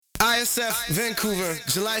ISF, Vancouver,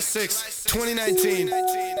 July 6, 2019.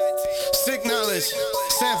 Sikh knowledge,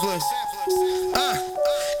 samplers.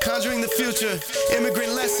 Conjuring the future,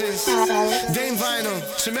 immigrant lessons. Dame Vinyl,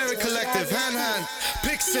 Chimeric Collective, Han Han,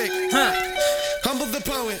 Pick Sick, Humble the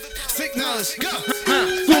Poet, Sikh knowledge, go!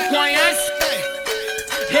 Tu conhece?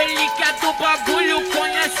 Relíquia do bagulho,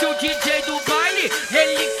 conhece o DJ do baile?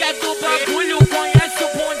 Relíquia do bagulho, conhece o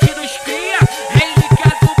bonde dos cria?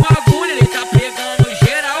 Relíquia do bagulho, ele tá pegando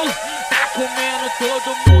geral, tá comendo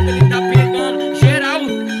todo mundo, ele tá pegando geral,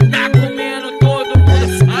 tá comendo todo mundo.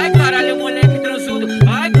 Ai caralho, moleque transudo,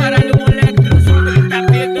 ai caralho, moleque transudo, ele tá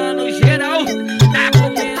pegando geral, tá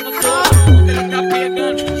comendo todo mundo, ele tá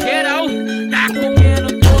pegando geral, tá comendo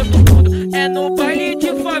todo mundo. É no baile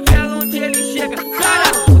de favela onde ele chega, para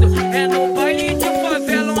tudo. É no baile de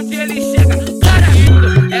favela onde ele chega, para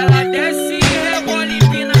tudo. Ela desce e rebola e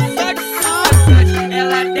empina, só de sucessagem.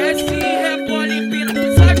 Ela desce e rebola e empina,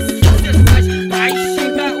 só de sucessagem. Vai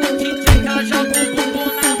chegar o DJ, ela joga o bumbum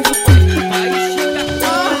na frente. Vai chegar o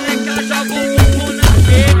moleque, ela joga o bumbum na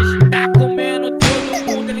frente. Tá comendo todo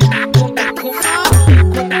mundo, ele tá comendo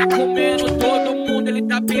todo mundo, ele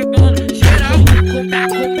tá pegando geral. Tá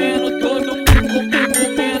comendo todo mundo, tá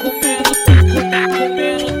comendo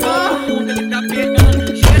todo mundo, ele tá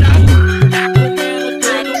pegando geral. Tá comendo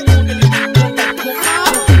todo mundo, ele tá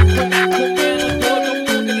comendo todo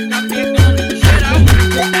mundo, ele tá pegando geral.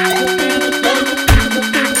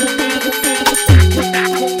 Tá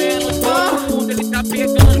comendo todo mundo, ele tá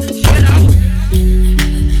pegando geral.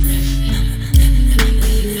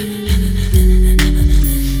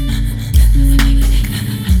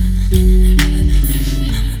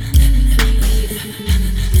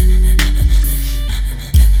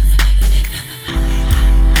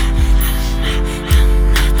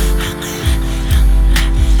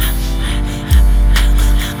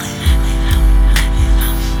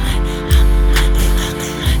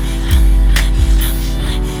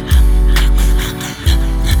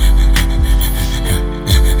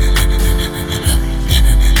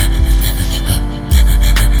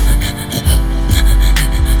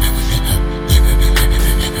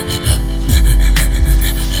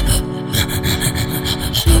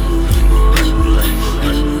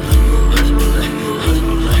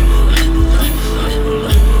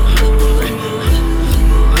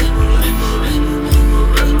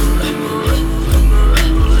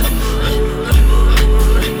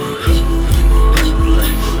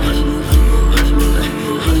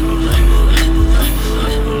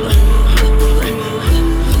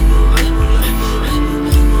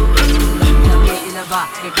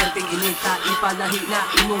 Kaganting inita, ipalahi na,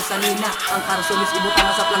 imong sanina. Ang karsumis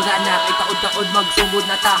ibutang sa planggana, kay taod-taod magsugod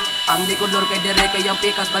na ta. Ang di kolor kay dire kay ang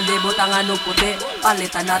pikas baldebot ang anong puti.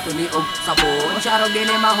 Palitan nato ni og sabon, syarog din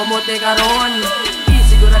ay mahumuti karon.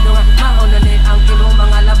 Isigurado nga mauna ni ang imong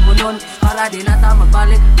mga labunon, para di na ta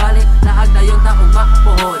magbalik-balik, laag dayon ta og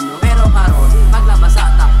mapuhon. Pero karon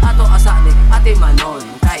maglabasa ta, ato asadik, ati manon.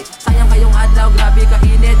 Kay sayang kayong adlaw, grabe ka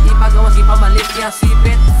init, ipagawas ipamalik niya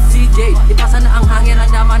sipit. CJ, ipasa na ang hangin,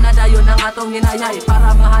 ang daman na dayon ang atong hinayay,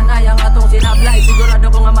 para mahanay ang atong sinablay.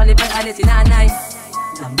 Sigurado ko nga malipay alit si nanay.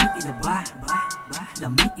 Lami ilaba,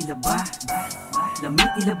 lami ilaba, lami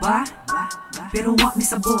ilaba, pero wak ni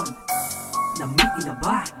sabon. Lami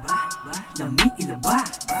ilaba, lami ilaba,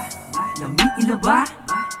 lami ilaba,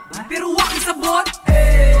 pero wak ni sabon.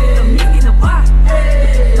 Lami ilaba,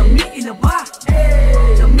 lami ilaba,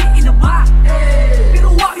 lami ilaba,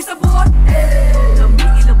 pero wak ni sabon. Lami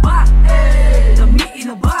ilaba, lami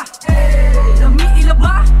ilaba, lami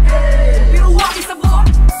ilaba, pero wak ni sabon.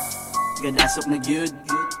 Gadasok na gyud,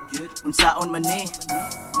 unsaon man ni,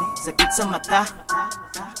 sakit sa mata,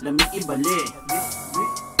 lami ibali,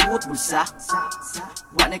 buot bulsa,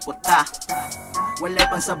 wanay kota, walay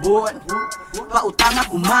pang sabon, pautang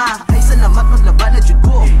ako ma. Ay salamat maglaban na jud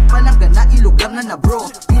ko, palanggana ilugar na bro.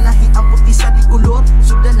 Ilahi ang puti sa di kulot,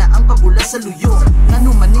 suda na ang pabula sa luyo.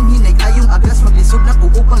 Ngano maning hinay kayong agas, maglisod na ko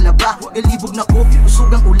upang laba. Galibog na ko,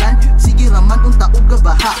 usog ang ulan, sige raman unta og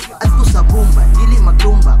gabaha. Adto sa bomba, dili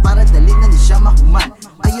maglumba, para dali na ni siya mahuman.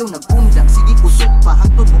 Ayaw nagundang, sige usog pa,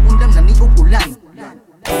 hangtod mo undang na ni og ulan.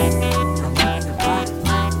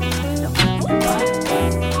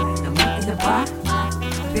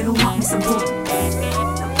 Pero wak ni sabon.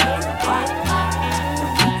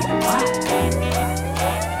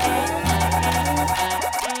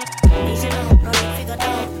 Dice no, no need to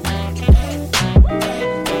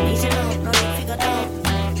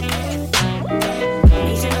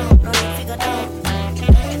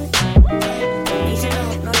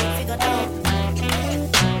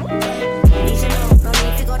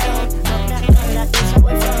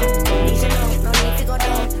go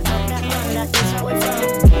down.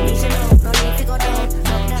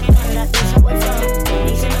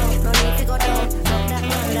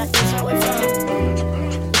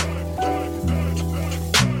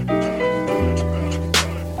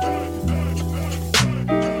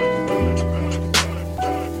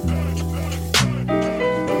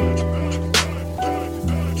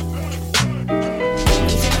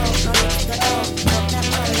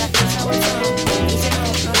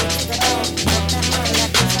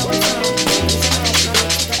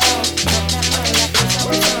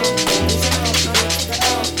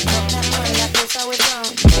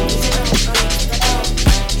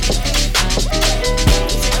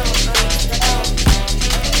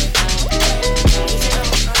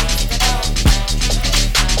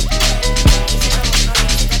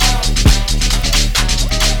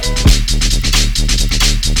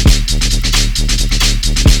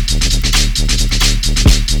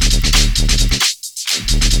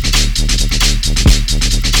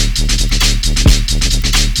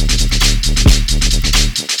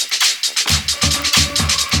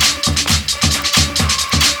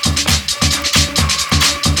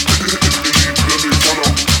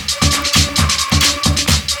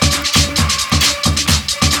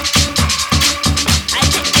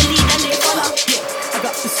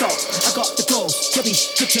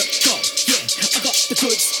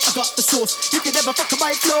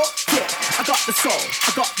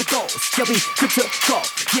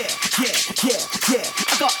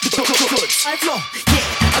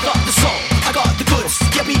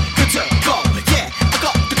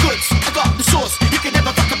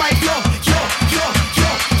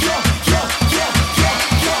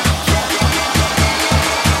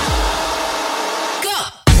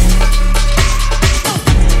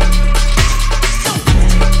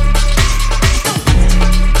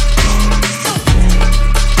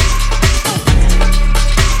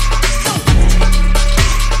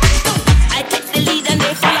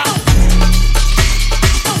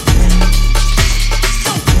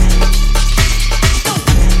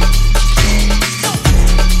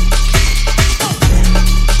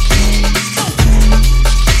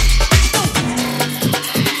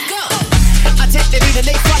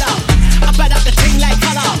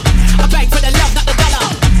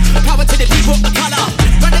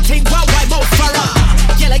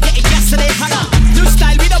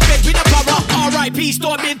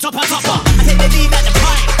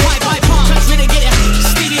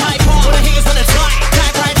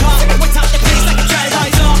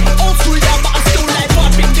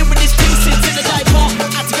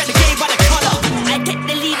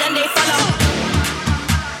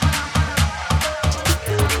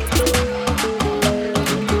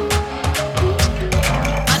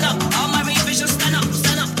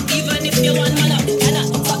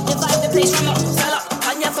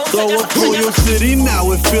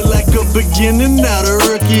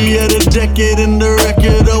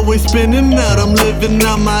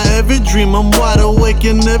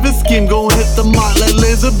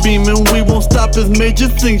 Major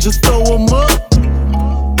things, just throw them up.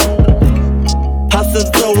 I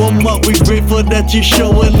said throw them up, we grateful that you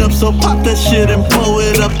showing up. So pop that shit and pull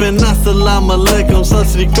it up. And assalamu alaikum,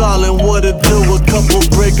 Sassy calling, what it do? A couple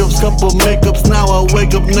breakups, couple makeups, now I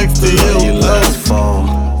wake up next to you. Last fall,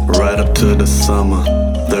 right up to the summer,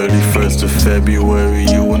 31st of February,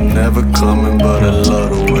 you were never coming. But I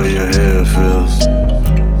love the way your hair feels.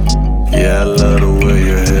 Yeah, I love the way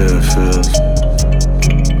your hair feels.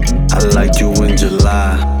 I liked you in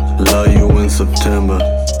July, love you in September.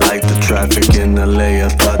 Like the traffic in LA, I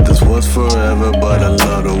thought this was forever. But I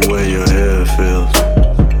love the way your hair feels.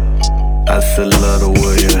 I said love the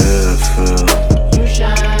way your hair feels. You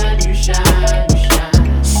shine, you shine, you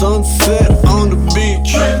shine. Sunset on the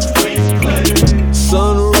beach,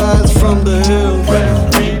 sunrise from the hills,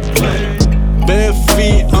 bare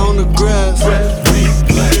feet on the grass,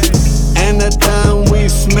 and that time we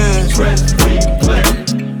smashed.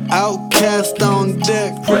 Outcast on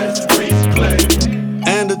deck,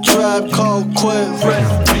 and a tribe called Quest.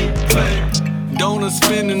 Donuts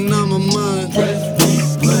spinning on my mind,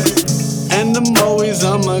 and the Moe's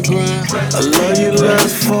on my grind. I love you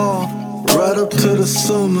last fall, right up to the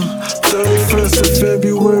summer, 31st of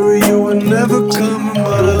February, you were never coming.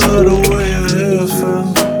 But I love the way your hair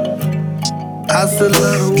feels. I said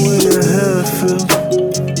love the way your hair feels.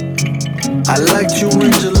 I liked you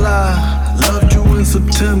in July, loved you in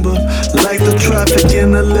September. Like the traffic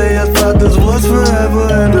in LA, I thought this was forever.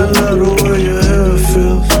 And I love the way your hair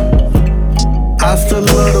feels. I still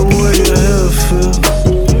love the way your hair feels.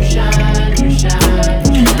 You shine, you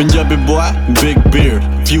shine. Punjabi boy, big beard,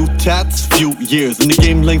 few tats, few years. In the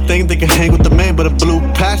game length thing, they can hang with the man, but I blew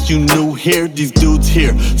past you new here. These dudes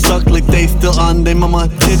here suck like they still on their mama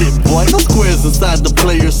hit it, boy. No squares inside the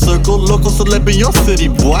player circle. Local celeb in your city,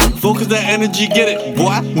 boy. Focus that energy, get it,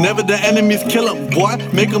 boy. Never the enemies kill 'em, boy.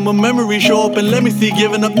 Make 'em a memory, show up and let me see.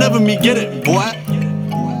 Giving up, never me, get it, boy.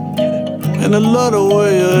 And I love the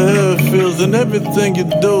way your hair feels, and everything you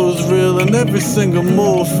do is real, and every single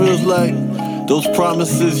move feels like those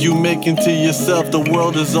promises you making to yourself. The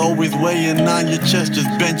world is always weighing on your chest. Just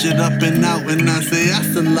bench it up and out, and I say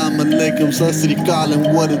assalamu alaikum, Sassy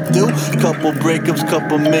calling, what it do? Couple breakups,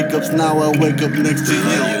 couple makeups, now I wake up next to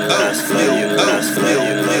you.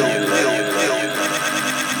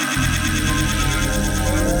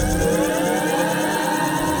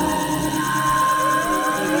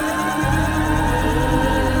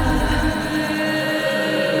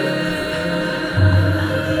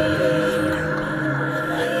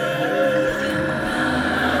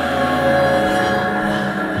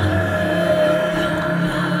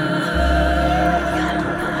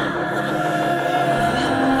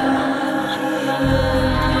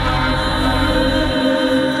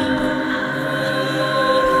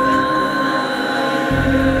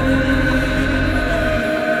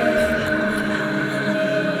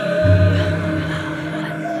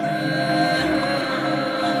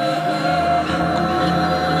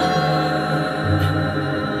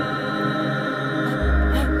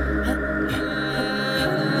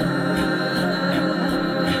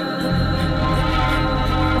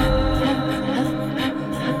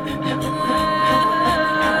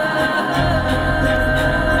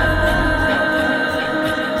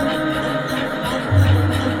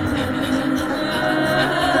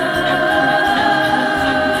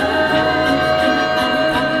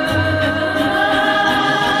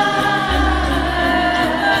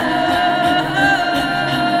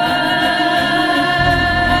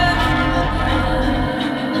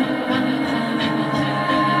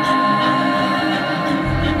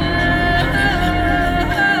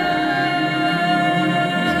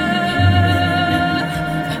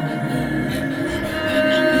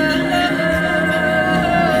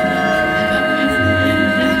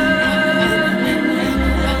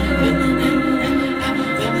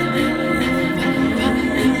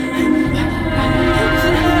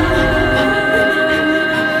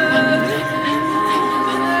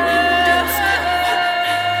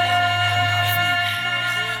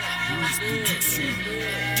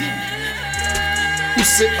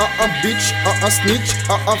 Poussé en bitch, en snitch,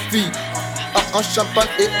 en fille, en champagne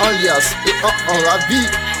et en liasse et en ravi.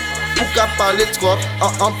 Ou qu'à parler trop,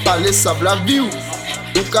 en parler ça la vie.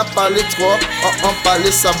 Ou qu'à parler trop, en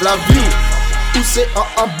parler ça la vie. Poussé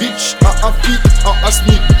en bitch, en fille, en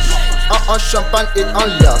snitch, en champagne et en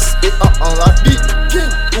liasse et en ravi.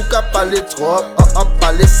 Ou qu'à parler trop, en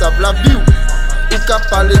parler ça la vie. Ou qu'à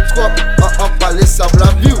parler trop, en parler ça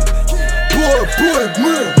la vie.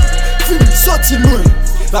 Moi, film sorti moi,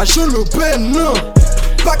 la jeune le peine non,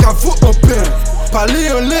 pas qu'à faux en peine, parler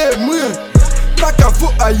en l'air moi, pas qu'à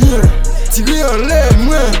faux ailleurs, tirer en l'air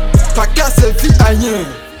moi, pas qu'à servir ailleurs,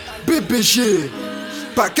 BBG,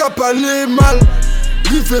 pas qu'à parler mal,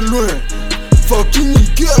 vivre loin, fucking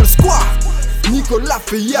girl squad, Nicolas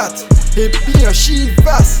Fayat, et puis un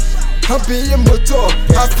chivas. Un billet moto,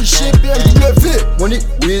 affiché BMW. Money,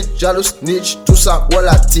 weed, jaloux, snitch, tout ça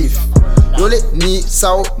relatif. Yo les ni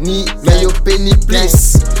sao ni, mais yo pay ni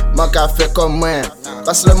plus. Man ka fait comme moi,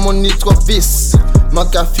 parce le monde ni trop vice. Man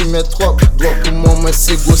ka fumer trop, droit pour moi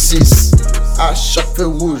c'est gossis. À chaque feu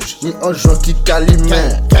rouge, ni un joint qui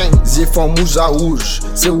calimère. Zé font mousse à rouge,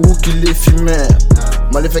 c'est où qui les fumait.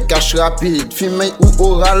 Man les fait cache rapide, fumer ou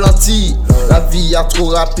au ralenti. La vie a trop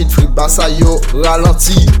rapide, free bassa yo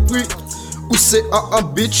ralenti. Oui, ou c'est en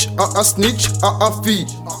bitch, en snitch, en fille,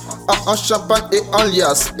 en champagne et en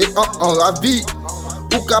liasse et en ravi.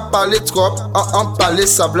 Ou qu'à parler trop, en parler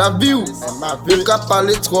ça la vie. Ou qu'à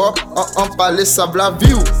parler trop, en parler ça la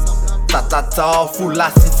vie. Tatata, fou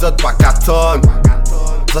la 6 autres pas 4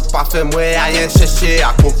 Vous êtes pas fait moi rien chercher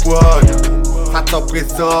à comprendre. Attends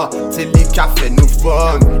présent, c'est lui qui a fait nous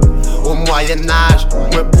fun. Au Moyen-Âge,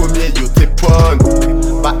 moi premier yo t'es pon.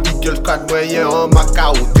 Bah eagle 4 moyen en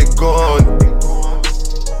maca ou t'es gone.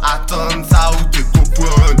 Attends ça ou t'es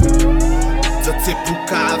comprendre. C'est pour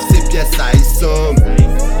cave, c'est bien ça ils sont.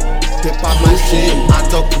 T'es pas marché,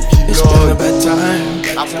 attends pour qu'il It's been a bad time.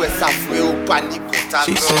 Après ça fait au panique au talon.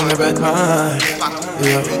 She's in a bad mind.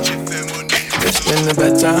 Yeah. It's been a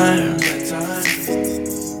bad time.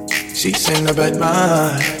 She's in a bad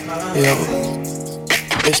mind. Yo.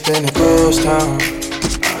 It's been a ghost town.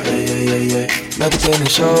 Yeah. Nothing to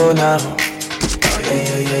show now.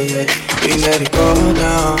 Yeah. We let it go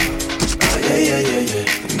down.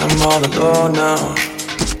 Yeah. And I'm all alone now.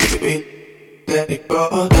 We let it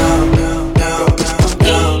go down.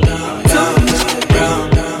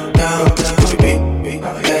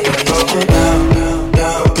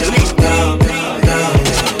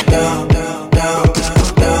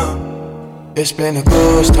 It's been a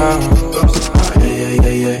ghost town.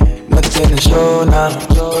 Yeah. Nothing to show now.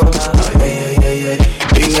 Yeah.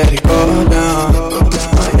 We let it go down.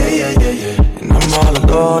 Yeah. And I'm all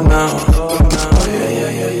alone now.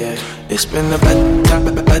 Yeah. It's been a bad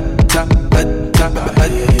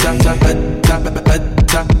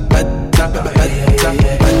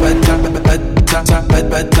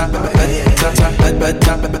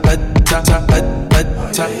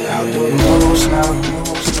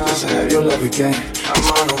Just to have your love again. I'm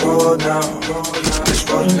on the road now. This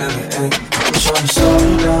road will never end. I'm trying to slow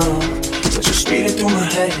you down, but you're speeding through my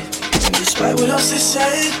head. And despite what else they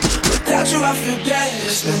say, without you I feel dead.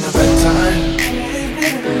 It's been a bad time.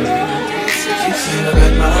 It's been a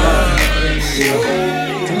bad mind. It's been a bad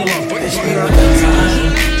time. It's been a bad mind.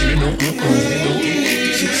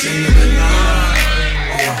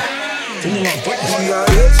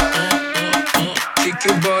 Shake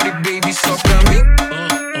your body, baby, só pra mim.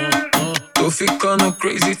 Tô ficando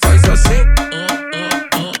crazy, faz assim.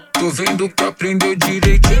 Tô vendo que aprendeu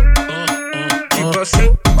direitinho. Tipo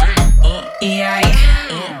assim. Y ahí,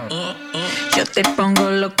 yo te pongo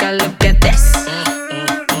loca, lo que des.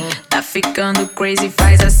 Tá ficando crazy,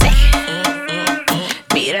 faz assim.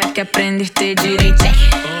 Mira que aprendiste direitinho.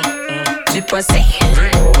 Tipo assim.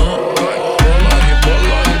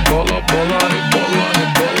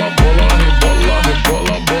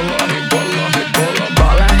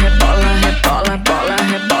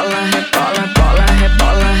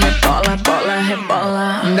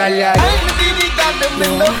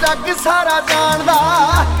 ਮੈਨੂੰ ਜੱਗ ਸਾਰਾ ਜਾਣਦਾ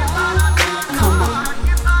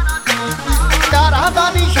ਯਾਰਾਂ ਦਾ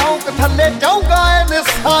ਨੀ ਸ਼ੌਂਕ ਥੱਲੇ ਜਾਊਗਾ ਇਹ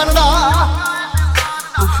ਨਿਸ਼ਾਨ ਦਾ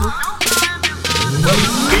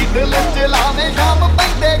ਦਿਲ ਚ ਲਾਵੇਂ ਸ਼ਾਮ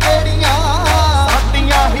ਪੈਂਦੇ ਗੇੜੀਆਂ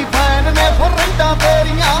ਸਾਡੀਆਂ ਹੀ ਫੈਨ ਨੇ ਫਰੈਂਡਾਂ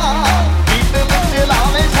ਤੇਰੀਆਂ ਦਿਲ ਚ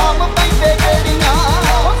ਲਾਵੇਂ ਸ਼ਾਮ ਪੈਂਦੇ ਗੇੜੀਆਂ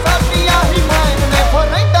ਸਾਡੀਆਂ ਹੀ ਫੈਨ ਨੇ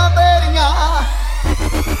ਫਰੈਂਡਾਂ ਤੇਰੀਆਂ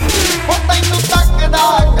ਉਹ ਤੈਨੂੰ ਤੱਕਦਾ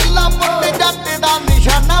ਗੱਲਾਂ ਪੁੱਟ ਜੱਟ ਦਾ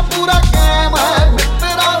ਨਿਸ਼ਾਨਾ ਪੂਰਾ ਕਾਇਮ ਹੈ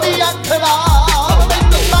ਮਿੱਤਰਾਂ ਦੀ ਅੱਖ ਦਾ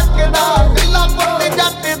ਤੈਨੂੰ ਤੱਕਦਾ ਗੱਲਾਂ ਪੁੱਟ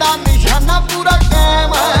ਜੱਟ ਦਾ ਨਿਸ਼ਾਨਾ ਪੂਰਾ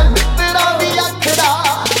ਕਾਇਮ ਹੈ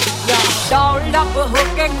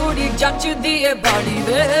नचदी है बाड़ी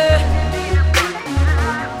वे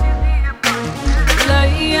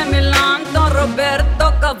लई है मिलान तो रोबर्टो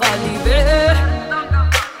कवाली वे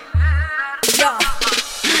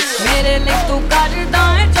मेरे लिए तू करदा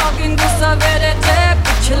है जॉगिंग सवेरे ते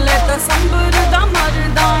पिछले दसंबर दा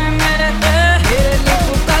मरदा है मेरे लिए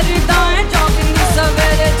तू करदा है जॉगिंग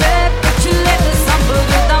सवेरे ते पिछले दसंबर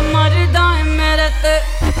दा मरदा है मेरे ते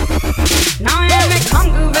ना मैं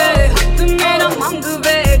खंग वे हाथ मेरा मंग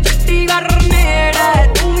वे चिट्टी कर नेड़े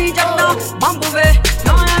तू ही जट्टा बंब वे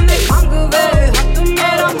ना मैं खंग वे हाथ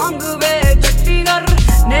मेरा मंग वे चिट्टी कर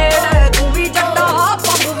नेड़े तू ही जट्टा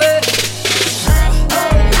बंब वे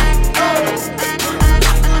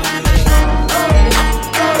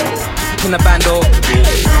in the bando.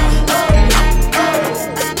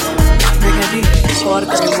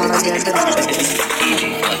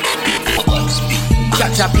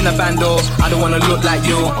 Chap in the bando. I don't wanna look like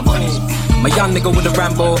you. My young nigga with a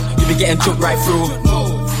Rambo, you be getting choked right through.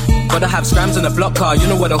 Gotta have scrams in the block car, you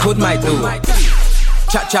know what a hood might do.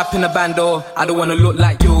 Chap in the bando. I don't wanna look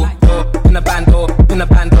like you. In the bando, in the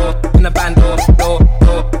bando, in the bando,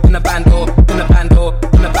 in the bando, in the bando,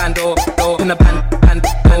 in the bando,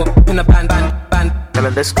 in the band, in the band.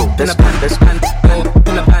 Let's go, let's go, let's go.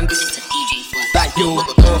 In the band, like you.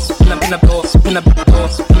 In the bando, in the bando,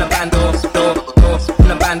 in the bando, in the bando.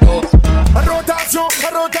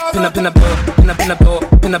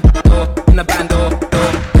 In the bando,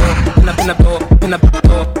 in the bando, in the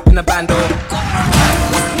bando, in the bando.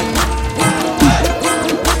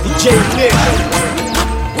 DJ Nick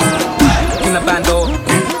in the bando.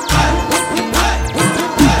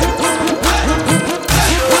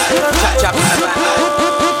 Chap in the bando.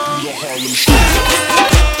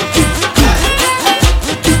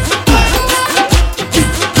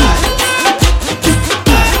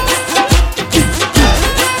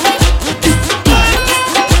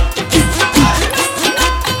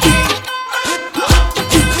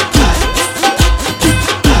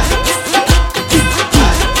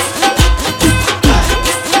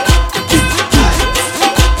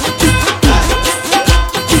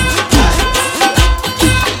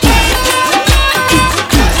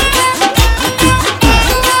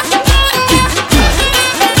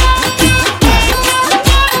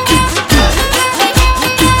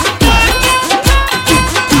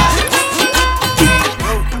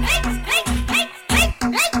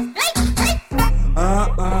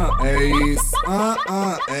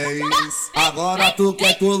 Agora tu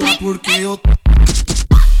quer pular porque eu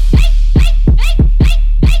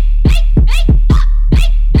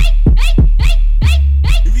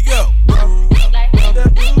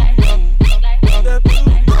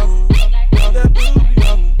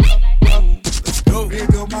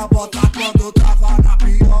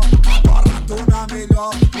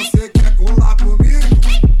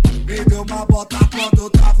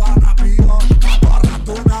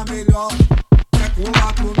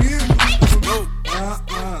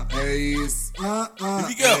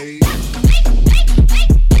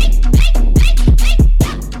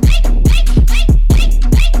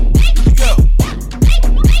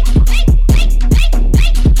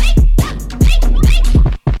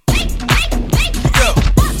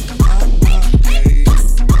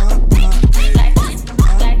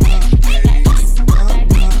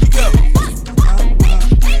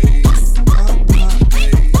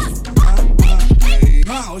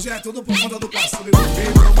tudo por conta do caçulo.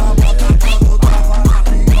 Virou uma bota quando eu tava na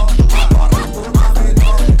pior. Agora tô na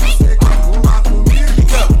melhor. Você quer pular comigo?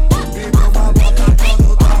 Virou uma bota quando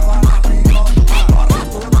eu tava na pior. Agora tô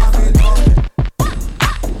na melhor.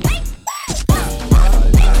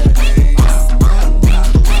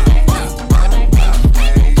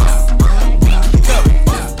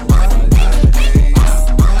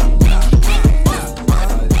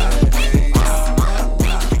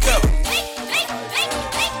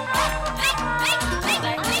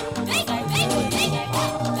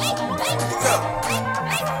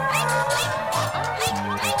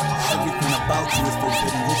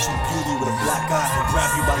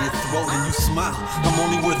 I'm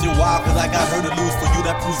only worth your while, cause I got her to lose. For you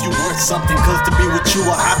that proves you worth something. Cause to be with you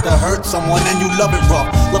I have to hurt someone. And you love it rough.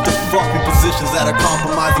 Love to fuck in positions that are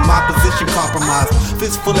compromising. My position compromised.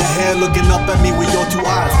 Fist full of hair looking up at me with your two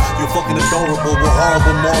eyes. You're fucking adorable with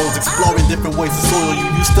horrible morals. Exploring different ways to soil you.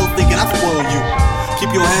 You still thinking I spoil you.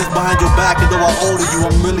 Keep your hands behind your back, and though I older you,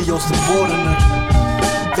 I'm really your subordinate.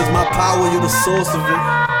 Cause my power, you're the source of it.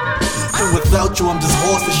 And without you, I'm just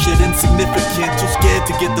horse and shit, insignificant. Too scared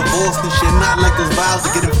to get divorced and shit. Not like those vows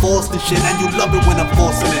that get enforced and shit. And you love it when I'm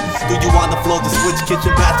forcing it. Do you on the floor, the switch,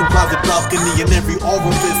 kitchen, bathroom, closet, balcony, and every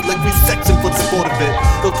orifice, like we sexing for the sport of it.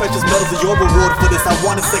 Those precious metals are your reward for this. I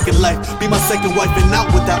want a second life, be my second wife and out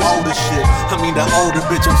with that older shit. I mean that older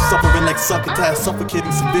bitch, I'm suffering like succotash,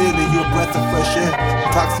 suffocating severely. You a breath of fresh air,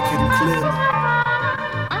 intoxicating clearly.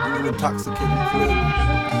 You intoxicating clearly.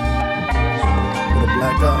 With a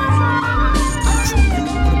black eye.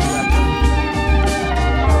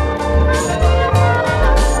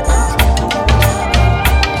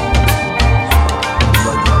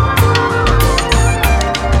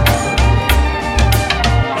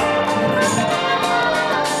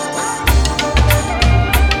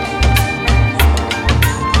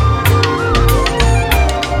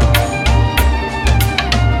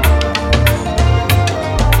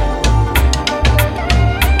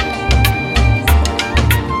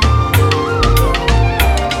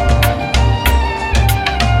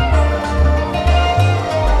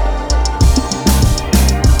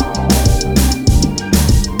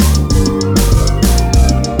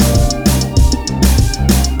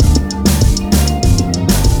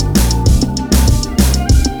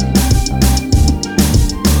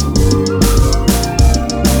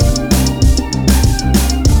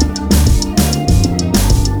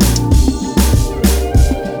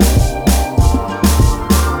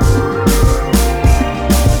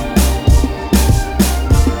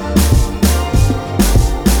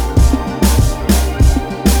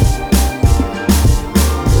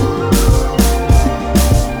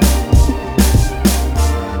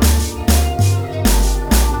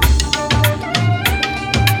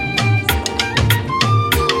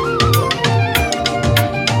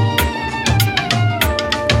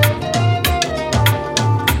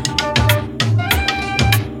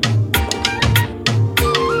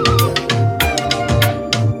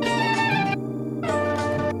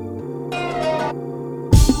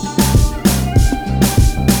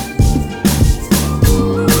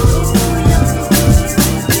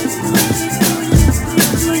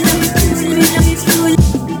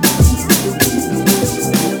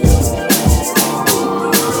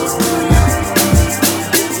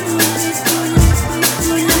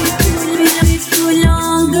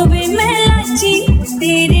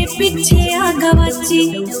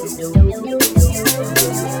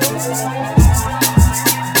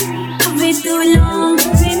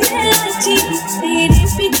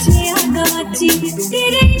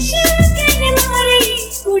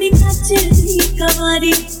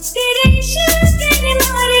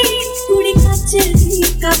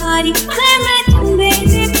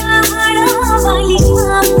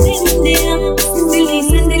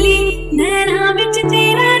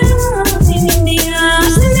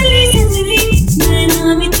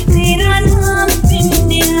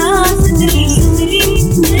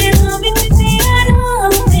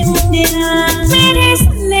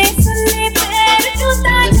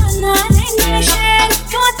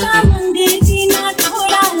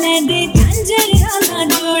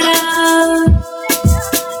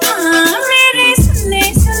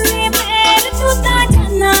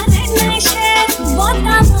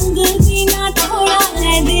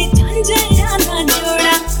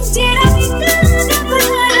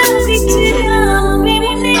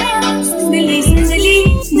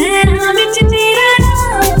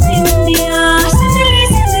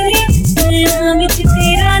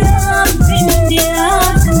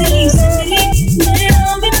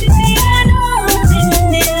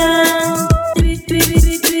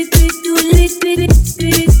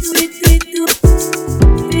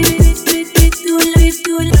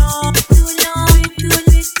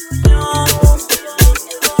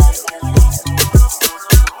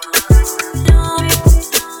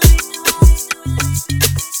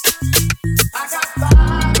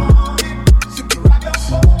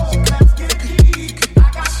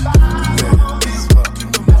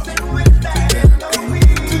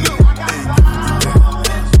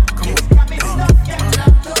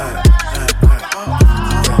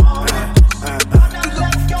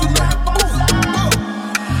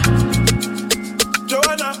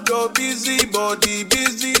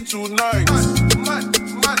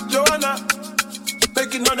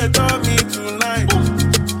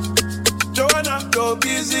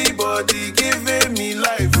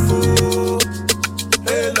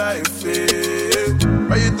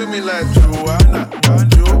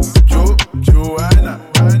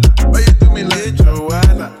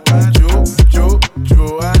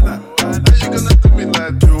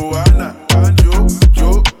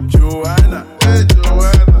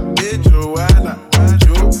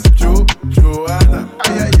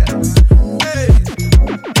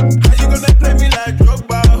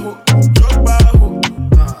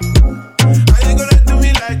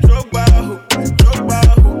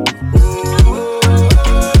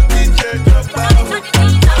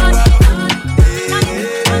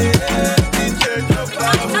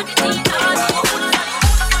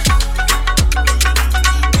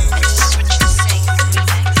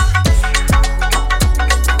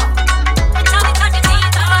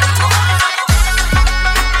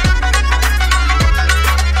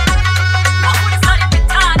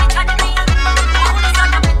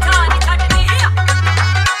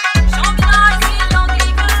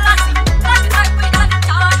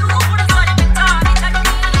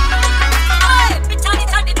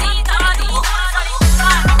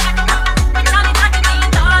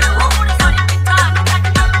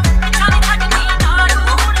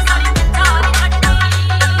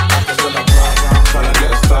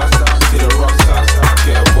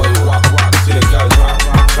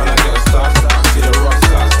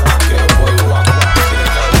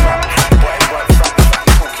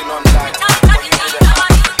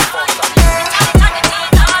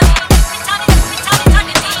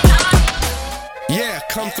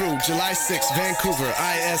 96, Vancouver,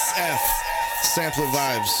 ISF. Sampler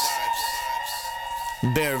vibes.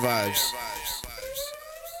 Bear vibes.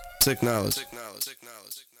 Sick knowledge.